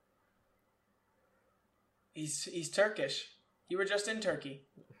 He's Turkish. You were just in Turkey.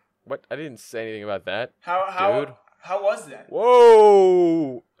 What? I didn't say anything about that. How was that?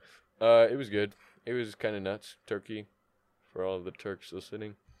 Whoa! It was good. It was kind of nuts. Turkey, for all of the Turks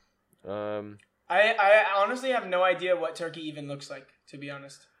listening. I honestly have no idea what turkey even looks like, to be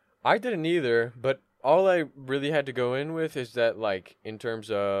honest. I didn't either, but all I really had to go in with is that, like, in terms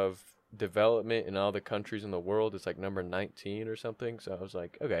of development in all the countries in the world, it's like number 19 or something. So I was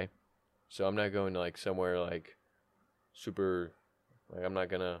like, okay. So I'm not going to, like, somewhere, like, super, like, I'm not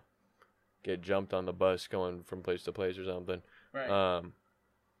going to get jumped on the bus going from place to place or something. Right.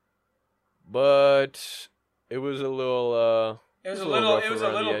 But it was a little, it was a rough little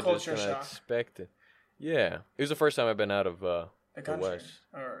around the edges culture than I shock. expected. Yeah. It was the first time I've been out of, The country. West.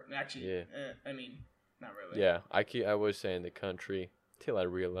 Or actually, Yeah. I mean, not really. Yeah, I was saying the country till I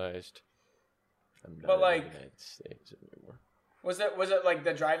realized I'm not But, in like, the United States anymore. Was it like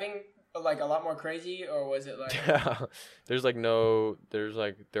the driving like a lot more crazy, or was it like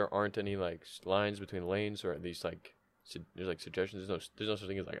There aren't any like lines between lanes, or at least like there's like suggestions. There's no such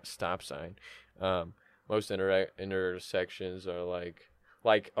thing as like a stop sign. Most intersections are like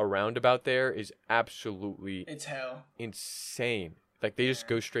a roundabout there is absolutely it's hell. insane. Like they just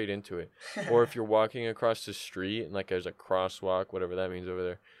go straight into it. Or if you're walking across the street and like there's a crosswalk, whatever that means over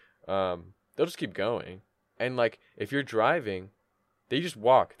there, they'll just keep going. And like if you're driving, they just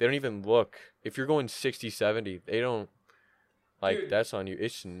walk. They don't even look. If you're going 60, 70, they don't like. Dude, that's on you.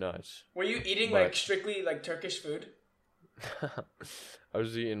 It's nuts. Were you eating like strictly like Turkish food? I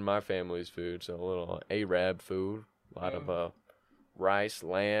was eating my family's food, so a little Arab food, a lot of rice,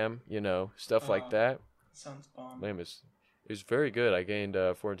 lamb, stuff like that. Sounds bomb. Lamb is very good. I gained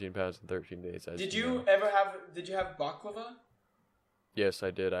 14 pounds in 13 days. Did you have baklava? Yes,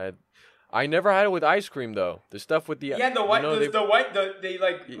 I did. I never had it with ice cream though. The stuff with the they like put it on, they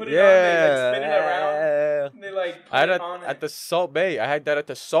like spin it around, they like put it on at the Salt Bay. I had that at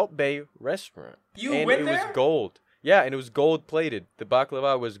the Salt Bay restaurant. You went there? It was gold. Yeah, and it was gold plated. The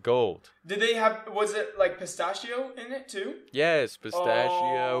baklava was gold. Was it like pistachio in it too? Yes,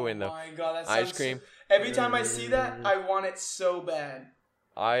 pistachio and the ice cream. Every time I see that, I want it so bad.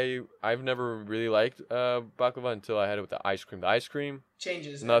 I've never really liked baklava until I had it with the ice cream. The ice cream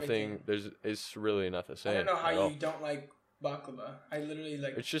changes nothing. Everything. It's really not the same. I don't know how you don't like baklava. I literally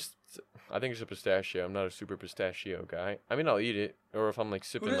like. It's just I think it's a pistachio. I'm not a super pistachio guy. I mean, I'll eat it, or if I'm like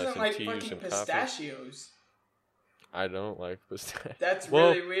sipping like some tea or some pistachios? Coffee. I don't like pistachio. That's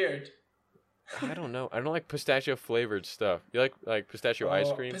really weird. I don't know. I don't like pistachio flavored stuff. You like pistachio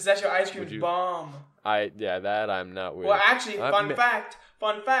ice cream? Pistachio ice cream's bomb. That I'm not with. Well, actually, fun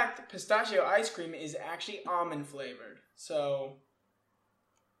fact, pistachio ice cream is actually almond flavored. So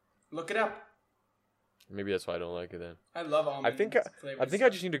look it up. Maybe that's why I don't like it then. I love almond. I think I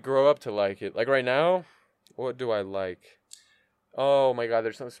just need to grow up to like it. Like right now, what do I like? Oh my god,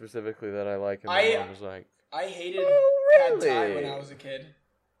 there's something specifically that I like, and my mom was like, I hated pad thai when I was a kid.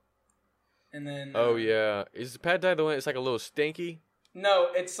 And then oh yeah, is pad thai the one? It's like a little stinky. No,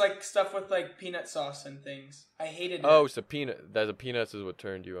 it's like stuff with like peanut sauce and things. I hated it. Oh, it's the peanut. The peanuts is what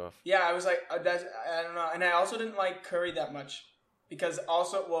turned you off. Yeah, I was like, I don't know, and I also didn't like curry that much because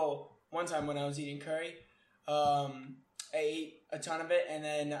one time when I was eating curry, I ate a ton of it, and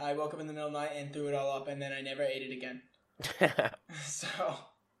then I woke up in the middle of the night and threw it all up, and then I never ate it again. So.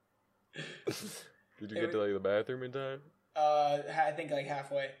 Did you get to like the bathroom in time? I think like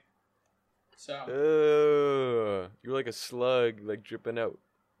halfway. So. You're like a slug, like dripping out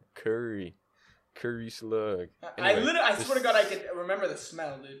curry slug. Anyway, I swear to God, I could remember the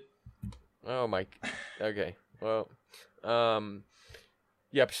smell, dude. Oh my. Okay. Well,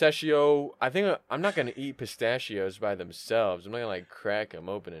 yeah, pistachio. I think I'm not gonna eat pistachios by themselves. I'm not gonna like crack them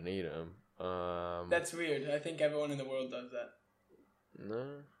open and eat them. That's weird. I think everyone in the world does that.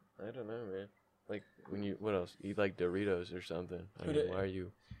 No, I don't know, man. Like what else? Eat like Doritos or something. I mean, why are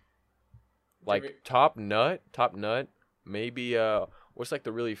you? Like top nut, maybe what's like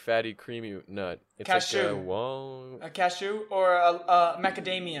the really fatty creamy nut? It's cashew. Like a cashew or a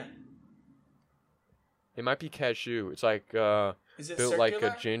macadamia. It might be cashew. It's like is it built circular? like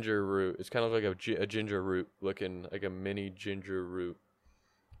a ginger root. It's kind of like a ginger root looking, like a mini ginger root.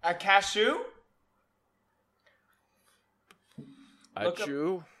 A cashew? Look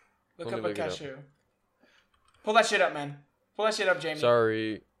up a cashew. Pull that shit up, man. Pull that shit up, Jamie.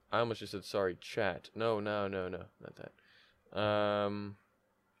 Sorry. I almost just said sorry, chat. No, not that.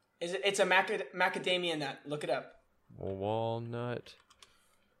 It's a macadamia nut. Look it up. Walnuts.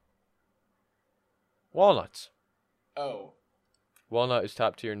 Oh. Walnut is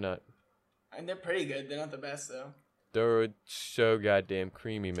top tier nut. And they're pretty good. They're not the best though. They're so goddamn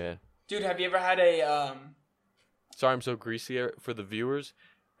creamy, man. Dude, have you ever had a Sorry, I'm so greasy for the viewers.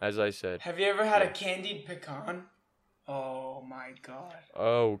 As I said. Have you ever had a candied pecan? Oh my god.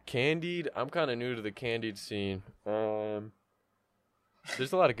 Oh, candied? I'm kind of new to the candied scene.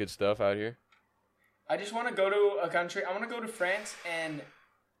 There's a lot of good stuff out here. I just want to go to a country. I want to go to France and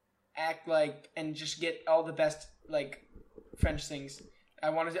act like and just get all the best like French things. I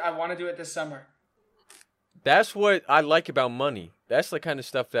want to do it this summer. That's what I like about money. That's the kind of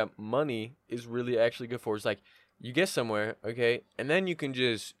stuff that money is really actually good for. It's like you get somewhere, okay, and then you can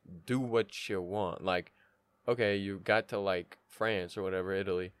just do what you want. Like, okay, you got to like France or whatever,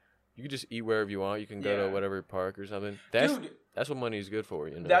 Italy. You can just eat wherever you want. You can go to whatever park or something. That's what money is good for,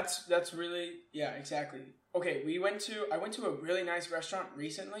 you know. That's really exactly. Okay, I went to a really nice restaurant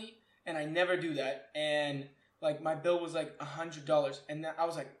recently, and I never do that. And like my bill was like $100, and I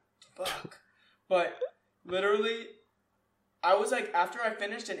was like, fuck. But literally, I was like, after I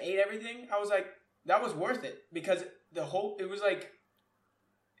finished and ate everything, I was like, that was worth it because it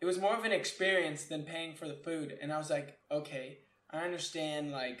was more of an experience than paying for the food. And I was like, okay, I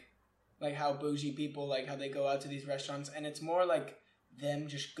understand like how bougie people, like how they go out to these restaurants, and it's more like them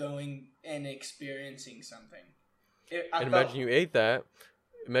just going and experiencing something. Imagine you ate that,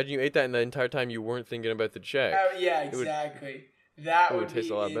 and the entire time you weren't thinking about the check. Yeah, exactly. That would taste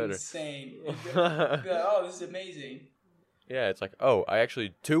be a lot insane. Oh, this is amazing. Yeah, it's like, oh, I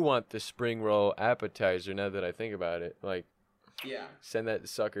actually do want the spring roll appetizer now that I think about it. Like, send that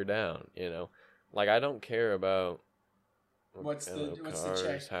sucker down, you know? Like, I don't care about what's cars, the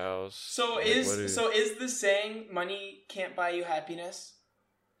check? House. So is the saying money can't buy you happiness?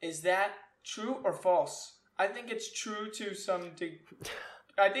 Is that true or false? I think it's true to some degree.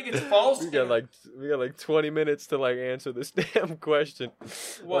 I think it's false. we got like 20 minutes to like answer this damn question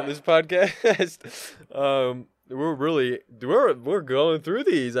on this podcast. We're going through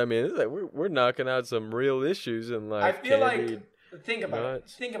these. I mean, it's like we're knocking out some real issues in life. I feel like think about it.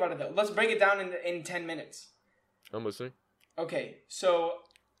 Think about it though. Let's break it down in 10 minutes. I'm listening. Okay, so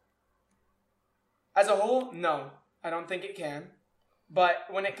as a whole, no, I don't think it can. But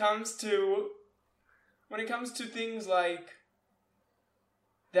when it comes to things like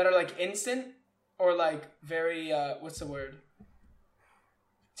that are like instant or like very what's the word?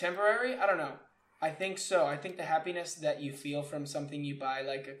 Temporary? I don't know. I think so. I think the happiness that you feel from something you buy,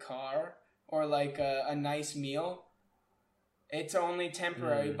 like a car or like a nice meal, it's only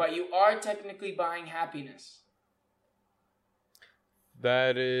temporary, but you are technically buying happiness.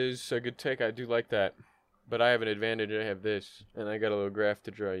 That is a good take. I do like that. But I have an advantage. I have this, and I got a little graph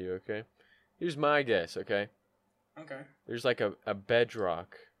to draw you, okay? Here's my guess, okay? Okay. There's like a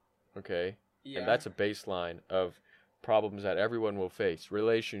bedrock, okay? Yeah. And that's a baseline of problems that everyone will face.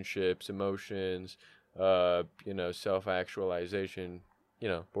 Relationships, emotions, self-actualization,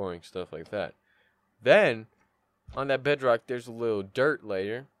 boring stuff like that. Then, on that bedrock, there's a little dirt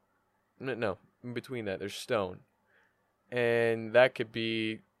layer. No, in between that, there's stone. And that could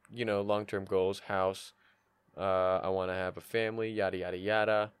be, long-term goals, house, I want to have a family, yada, yada,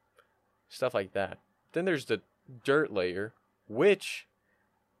 yada, stuff like that. Then there's the dirt layer, which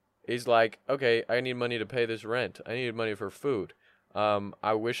is like, okay, I need money to pay this rent. I need money for food.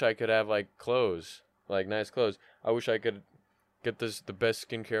 I wish I could have, like, clothes, like nice clothes. I wish I could get the best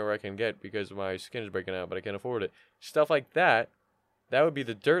skincare I can get because my skin is breaking out, but I can't afford it. Stuff like that, that would be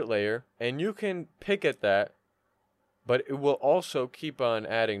the dirt layer, and you can pick at that. But it will also keep on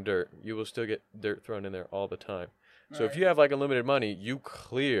adding dirt. You will still get dirt thrown in there all the time. So if you have like unlimited money, you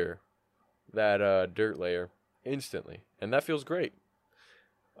clear that dirt layer instantly. And that feels great.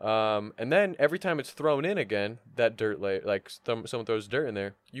 And then every time it's thrown in again, that dirt layer, like someone throws dirt in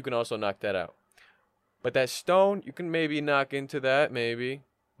there, you can also knock that out. But that stone, you can maybe knock into that, maybe.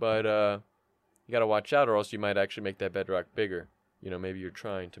 But you got to watch out or else you might actually make that bedrock bigger. Maybe you're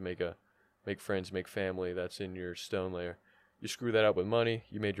trying to make friends, make family, that's in your stone layer. You screw that up with money,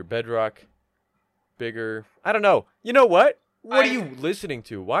 you made your bedrock bigger. I don't know. You know what? What are you listening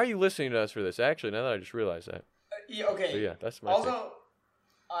to? Why are you listening to us for this? Actually, now that I just realized that. Okay. So yeah, that's my Also, take.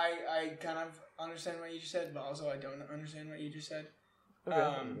 I kind of understand what you just said, but also I don't understand what you just said.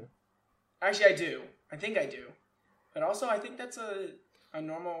 Okay. Actually, I do. I think I do. But also, I think that's a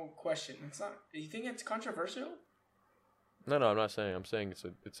normal question. It's not. Do you think it's controversial? No, I'm not saying. I'm saying it's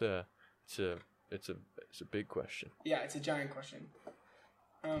a big question. Yeah, it's a giant question.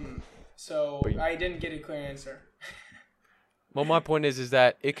 So I didn't get a clear answer. Well, my point is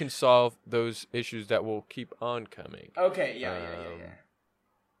that it can solve those issues that will keep on coming. Okay, yeah.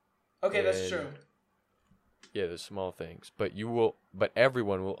 Okay, that's true. Yeah, the small things, but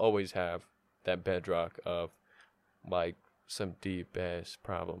everyone will always have that bedrock of like some deep ass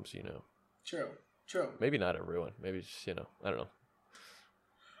problems, True. Maybe not everyone. Maybe just, I don't know.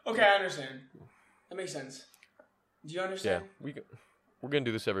 Okay, I understand. That makes sense. Do you understand? Yeah, we're gonna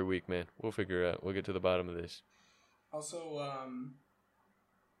do this every week, man. We'll figure it out. We'll get to the bottom of this. Also,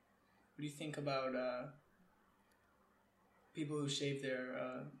 do you think about people who shave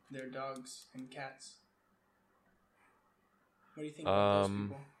their dogs and cats? What do you think about those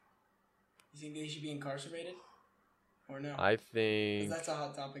people? You think they should be incarcerated? Or no? I think... 'Cause that's a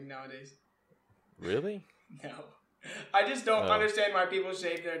hot topic nowadays. Really? No. I just don't understand why people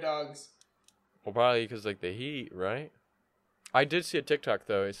shave their dogs. Well, probably because, like, the heat, right? I did see a TikTok,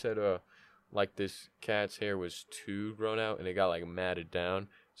 though. It said, like, this cat's hair was too grown out, and it got, like, matted down,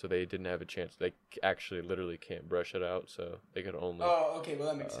 so they didn't have a chance. They actually literally can't brush it out, so they could only... Oh, okay. Well,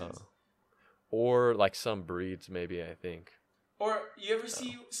 that makes sense. Or, like, some breeds, maybe, I think. Or, you ever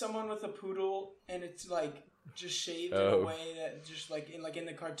see someone with a poodle, and it's, like, just shaved in a way that just, like in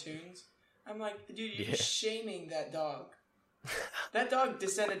the cartoons? I'm like, dude, you're just shaming that dog. That dog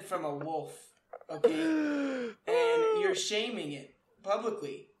descended from a wolf, okay? And you're shaming it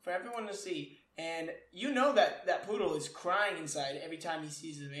publicly for everyone to see. And you know that poodle is crying inside every time he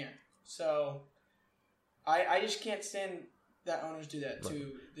sees a man. So, I just can't stand that owners do that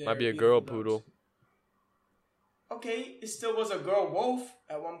to their Might be a girl dogs. poodle. Okay, it still was a girl wolf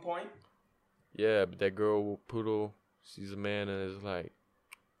at one point. Yeah, but that girl poodle sees a man and is like...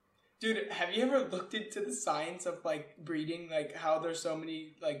 Dude, have you ever looked into the science of, like, breeding? Like, how there's so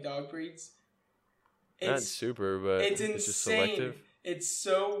many, like, dog breeds? Not super, but it's it's just insane. selective. It's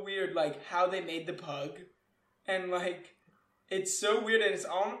so weird, like, how they made the pug. And, like, it's so weird, and it's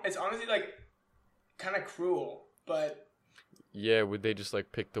honestly, like, kind of cruel, but... Yeah, would they just,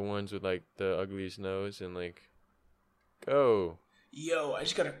 like, pick the ones with, like, the ugliest nose and, like, go? Yo, I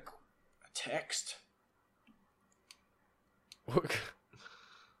just got a text.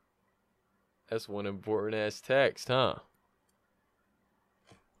 That's one important ass text, huh?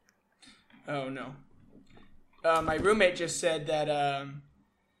 Oh, no. My roommate just said that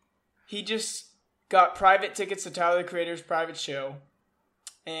he just got private tickets to Tyler, the Creator's private show.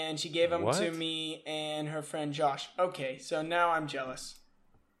 And she gave them to me and her friend Josh. Okay, so now I'm jealous.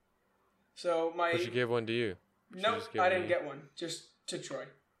 So my... But she gave one to you. Nope, I didn't get one. Just to Troy.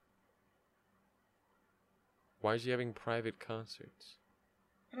 Why is he having private concerts?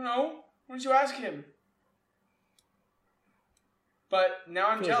 I don't know. Why don't you ask him? But now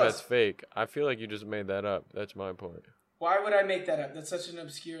I'm jealous. That's fake. I feel like you just made that up. That's my point. Why would I make that up? That's such an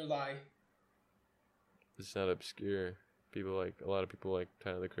obscure lie. It's not obscure. A lot of people like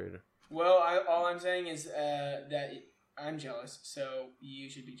Tyler, the Creator. Well, all I'm saying is that I'm jealous, so you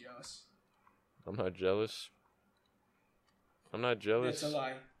should be jealous. I'm not jealous. I'm not jealous. That's a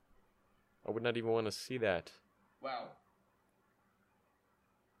lie. I would not even want to see that. Wow.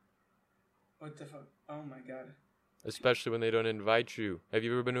 What the fuck? Oh my god. Especially when they don't invite you. Have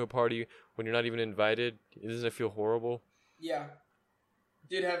you ever been to a party when you're not even invited? Doesn't it feel horrible? Yeah.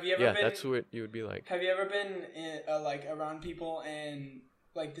 Dude, have you ever been... Yeah, that's what you would be like. Have you ever been like around people and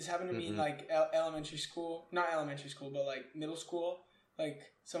like this happened to me in like elementary school? Not elementary school, but like middle school.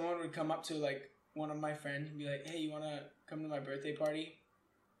 Like someone would come up to like one of my friends and be like, "Hey, you want to come to my birthday party?"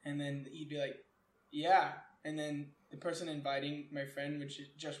 And then he'd be like, "Yeah." And then the person inviting my friend would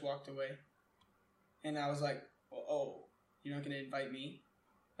just walked away. And I was like, "Oh, you're not going to invite me?"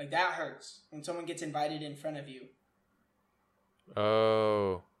 Like that hurts when someone gets invited in front of you.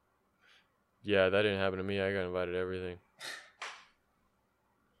 Oh. Yeah, that didn't happen to me. I got invited to everything.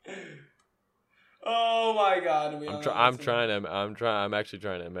 Oh my god. I'm actually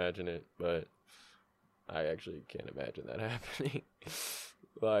trying to imagine it, but I actually can't imagine that happening.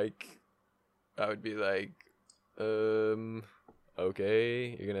 Like, I would be like, okay,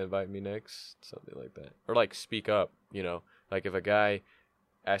 you're going to invite me next? Something like that. Or like speak up, you know, like if a guy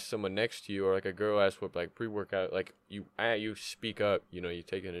asks someone next to you, or like a girl asks what like pre-workout, like you speak up, you know, you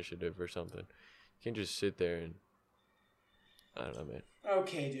take initiative or something. You can't just sit there and I don't know, man.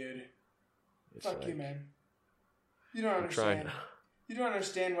 Okay, dude. It's Fuck like, you, man. You don't understand. You don't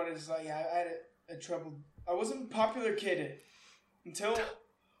understand what it's like. I had a trouble. I wasn't a popular kid until.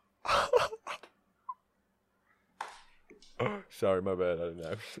 Sorry, my bad. I didn't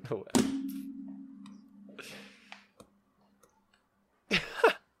have no.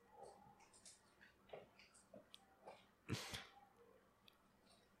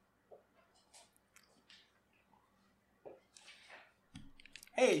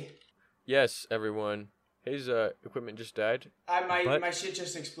 Hey. Yes, everyone. His equipment just died. My shit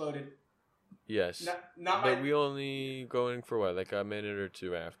just exploded. Yes. Not but we only going for what, like a minute or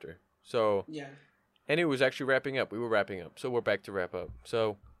two after. So. Yeah. And it was actually wrapping up. We were wrapping up. So we're back to wrap up.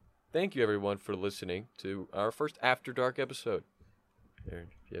 So thank you everyone for listening to our first After Dark episode. Aaron,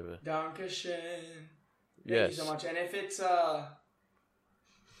 if you have a Dankeschön. Yes. Thank you so much. And if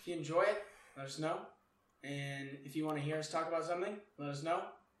you enjoy it, let us know. And if you want to hear us talk about something, let us know.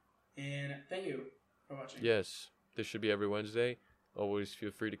 And thank you for watching. Yes, this should be every Wednesday. Always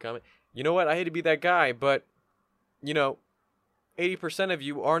feel free to comment. You know what? I hate to be that guy, but, 80% of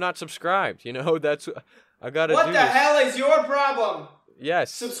you are not subscribed. That's... I gotta do this. What the hell is your problem?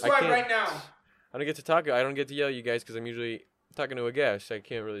 Yes. Subscribe right now. I don't get to talk. I don't get to yell at you guys because I'm usually talking to a guest. I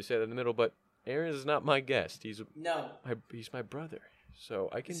can't really say that in the middle, but Aaron is not my guest. He's my brother. So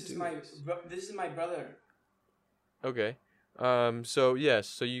I can do this. This is my brother. Okay. So yes.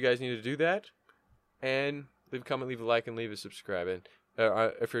 So you guys need to do that, and leave a comment, leave a like, and leave a subscribe. And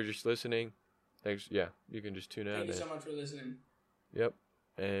if you're just listening, thanks. Yeah, you can just tune out. Thank you so much for listening. Yep.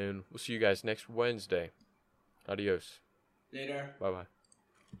 And we'll see you guys next Wednesday. Adios. Later. Bye bye.